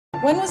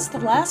When was the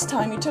last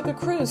time you took a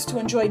cruise to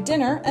enjoy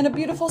dinner and a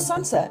beautiful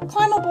sunset?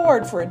 Climb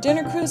aboard for a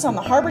dinner cruise on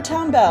the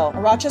Harbortown Belle, a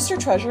Rochester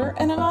treasure,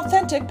 and an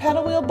authentic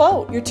paddle wheel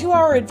boat. Your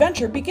 2-hour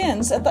adventure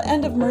begins at the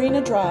end of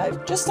Marina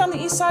Drive, just on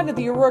the east side of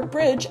the O'Rourke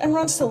Bridge, and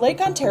runs to Lake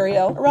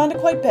Ontario,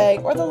 Irondequoit Bay,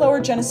 or the Lower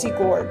Genesee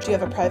Gorge. Do you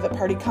have a private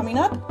party coming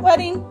up,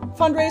 wedding,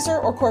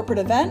 fundraiser, or corporate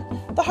event?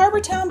 The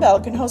Harbortown Belle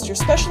can host your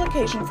special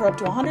occasion for up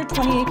to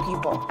 128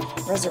 people.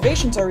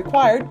 Reservations are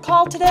required.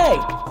 Call today,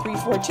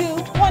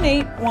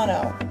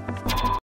 342-1810.